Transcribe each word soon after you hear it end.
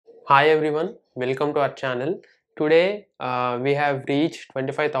Hi everyone, welcome to our channel. Today we have reached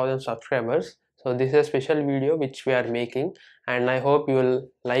 25,000 subscribers. So this is a special video which we are making and I hope you will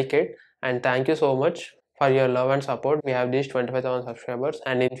like it, and thank you so much for your love and support. We have reached 25,000 subscribers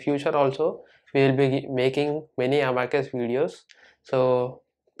and in future also we will be making many Abacus videos. So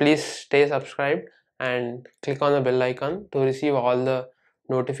please stay subscribed and click on the bell icon to receive all the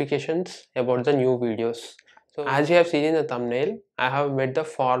notifications about the new videos. So as you have seen in the thumbnail, I have met the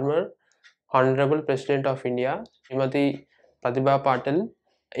former Honorable President of India, Srimati Pratibha Patil,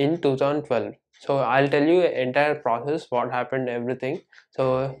 in 2012. So I'll tell you the entire process, what happened, everything.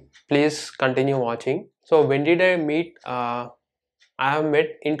 So please continue watching. So when did I meet? I have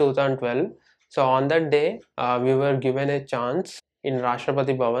met in 2012. So on that day, we were given a chance in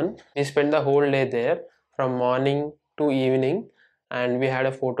Rashtrapati Bhavan. We spent the whole day there from morning to evening, and we had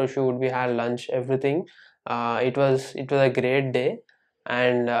a photo shoot. We had lunch, everything. It was a great day.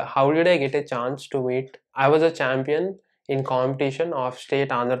 And how did I get a chance to meet? I was a champion in competition of state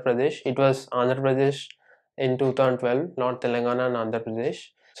Andhra Pradesh. It was Andhra Pradesh in 2012, not Telangana and Andhra Pradesh.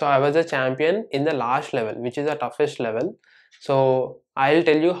 So I was a champion in the last level, which is the toughest level. So I'll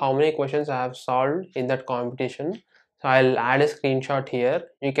tell you how many questions I have solved in that competition. So I'll add a screenshot here.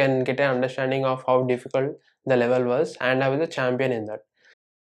 You can get an understanding of how difficult the level was, and I was a champion in that.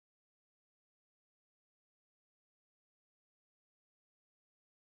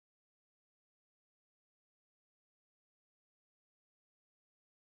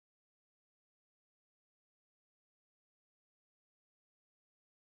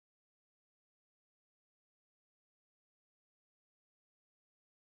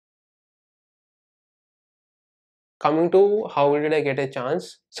 Coming to how did I get a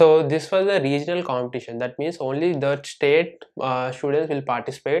chance? So this was a regional competition. That means only the state students will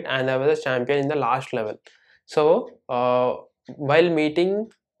participate, and I was a champion in the last level. So while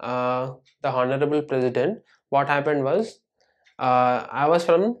meeting the Honorable President, what happened was I was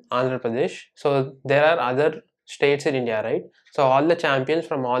from Andhra Pradesh. So there are other states in India, right? So all the champions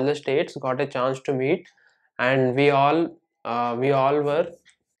from all the states got a chance to meet, and we all were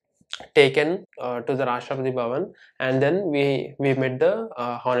taken to the Rashtrapati Bhavan, and then we met the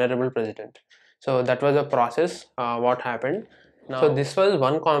Honorable President. So that was a process. What happened? So this was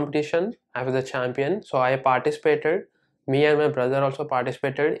one competition. I was a champion. So I participated. Me and my brother also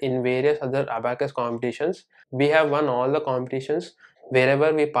participated in various other Abacus competitions. We have won all the competitions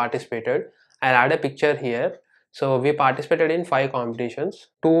wherever we participated. I'll add a picture here. So we participated in 5 competitions.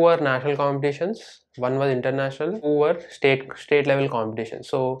 2 were national competitions, 1 was international, 2 were state level competitions.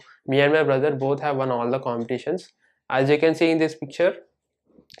 So me and my brother both have won all the competitions. As you can see in this picture,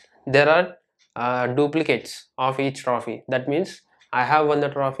 there are duplicates of each trophy. That means I have won the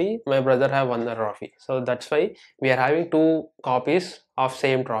trophy, my brother have won the trophy. So that's why we are having 2 copies of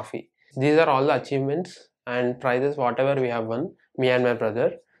same trophy. These are all the achievements and prizes whatever we have won, me and my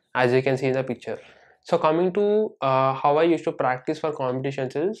brother, as you can see in the picture. So coming to how I used to practice for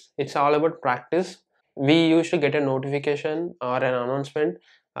competitions is, it's all about practice. We used to get a notification or an announcement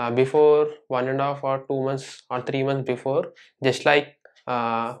before 1.5 or 2 months or 3 months before. Just like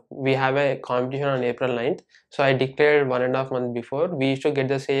we have a competition on April 9th. So I declared 1.5 months before. We used to get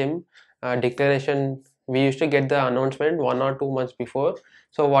the same declaration. We used to get the announcement 1 or 2 months before.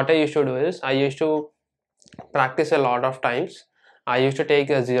 So what I used to do is, I used to practice a lot of times. I used to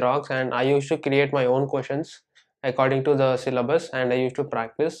take a Xerox and I used to create my own questions according to the syllabus, and I used to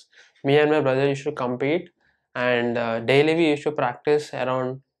practice. Me and my brother used to compete, and daily we used to practice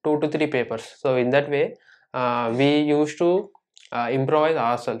around 2 to 3 papers. So in that way, we used to improvise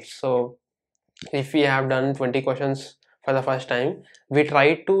ourselves. So if we have done 20 questions for the first time, we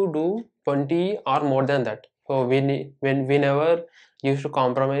try to do 20 or more than that. So when we never used to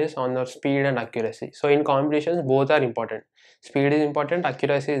compromise on our speed and accuracy. So in competitions, both are important. Speed is important,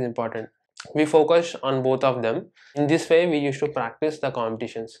 accuracy is important. We focus on both of them. In this way, we used to practice the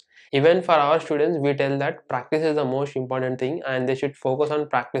competitions. Even for our students, we tell that practice is the most important thing and they should focus on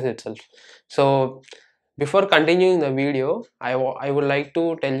practice itself. So before continuing the video, I would like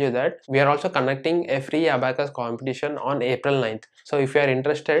to tell you that we are also conducting a free Abacus competition on April 9th. So if you are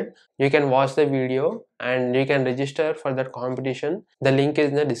interested, you can watch the video and you can register for that competition. The link is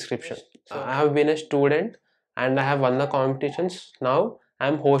in the description. I have been a student and I have won the competitions. Now I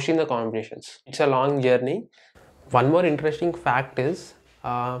am hosting the competitions. It's a long journey. One more interesting fact is,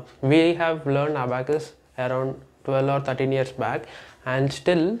 we have learned Abacus around 12 or 13 years back, and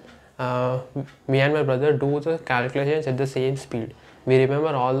still uh, me and my brother do the calculations at the same speed. We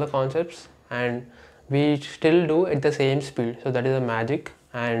remember all the concepts and we still do at the same speed. So that is a magic,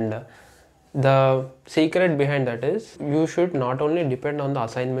 and The secret behind that is you should not only depend on the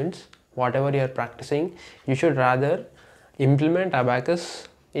assignments, whatever you are practicing, you should rather implement Abacus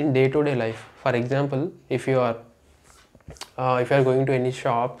in day-to-day life. For example, if you are going to any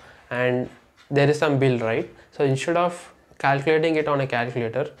shop and there is some bill, right? So instead of calculating it on a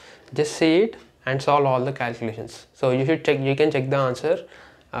calculator, just see it and solve all the calculations. So you can check the answer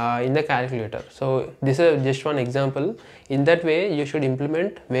in the calculator. So this is just one example. In that way you should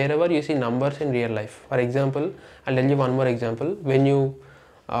implement wherever you see numbers in real life. For example, I'll tell you one more example. When you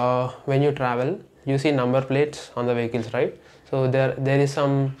travel, you see number plates on the vehicles, right? So there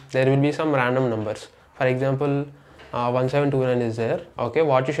will be some random numbers. For example, 1729 is there. Okay,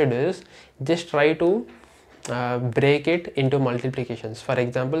 what you should do is just try to break it into multiplications. For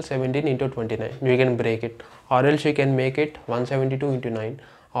example, 17 into 29, you can break it, or else you can make it 172 into 9,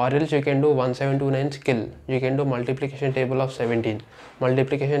 or else you can do 1729 skill. You can do multiplication table of 17,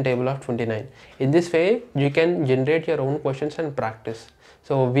 multiplication table of 29. In this way you can generate your own questions and practice.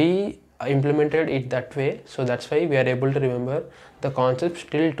 So we implemented it that way, so that's why we are able to remember the concepts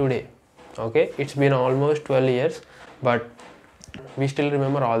till today. Okay, it's been almost 12 years, but we still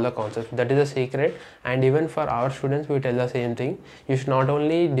remember all the concepts. That is a secret. And even for our students we tell the same thing. You should not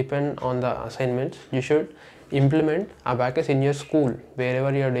only depend on the assignments, you should implement Abacus in your school.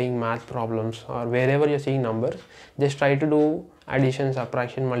 Wherever you are doing math problems or wherever you are seeing numbers, just try to do addition,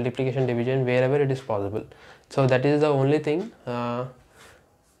 subtraction, multiplication, division wherever it is possible. So that is the only thing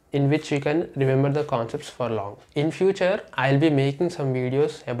in which you can remember the concepts for long. In future, I'll be making some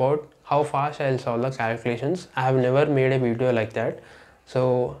videos about how fast I'll solve the calculations. I have never made a video like that.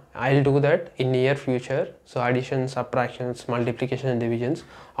 So I'll do that in near future. So addition, subtractions, multiplication and divisions,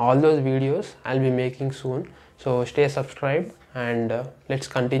 all those videos I'll be making soon. So stay subscribed and let's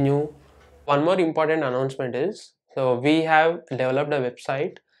continue. One more important announcement is, so we have developed a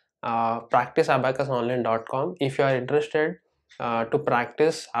website, practiceabacusonline.com. If you are interested to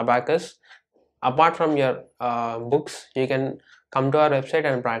practice Abacus apart from your books, you can come to our website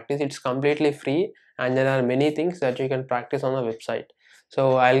and practice. It's completely free and there are many things that you can practice on the website.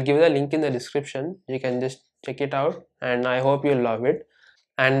 So I'll give the link in the description. You can just check it out and I hope you'll love it.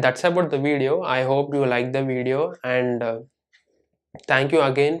 And that's about the video. I hope you like the video and thank you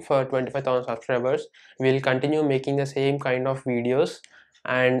again for 25,000 subscribers. We'll continue making the same kind of videos,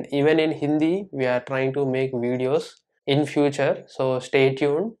 and even in Hindi we are trying to make videos in future. So stay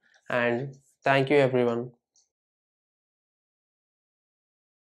tuned and thank you everyone.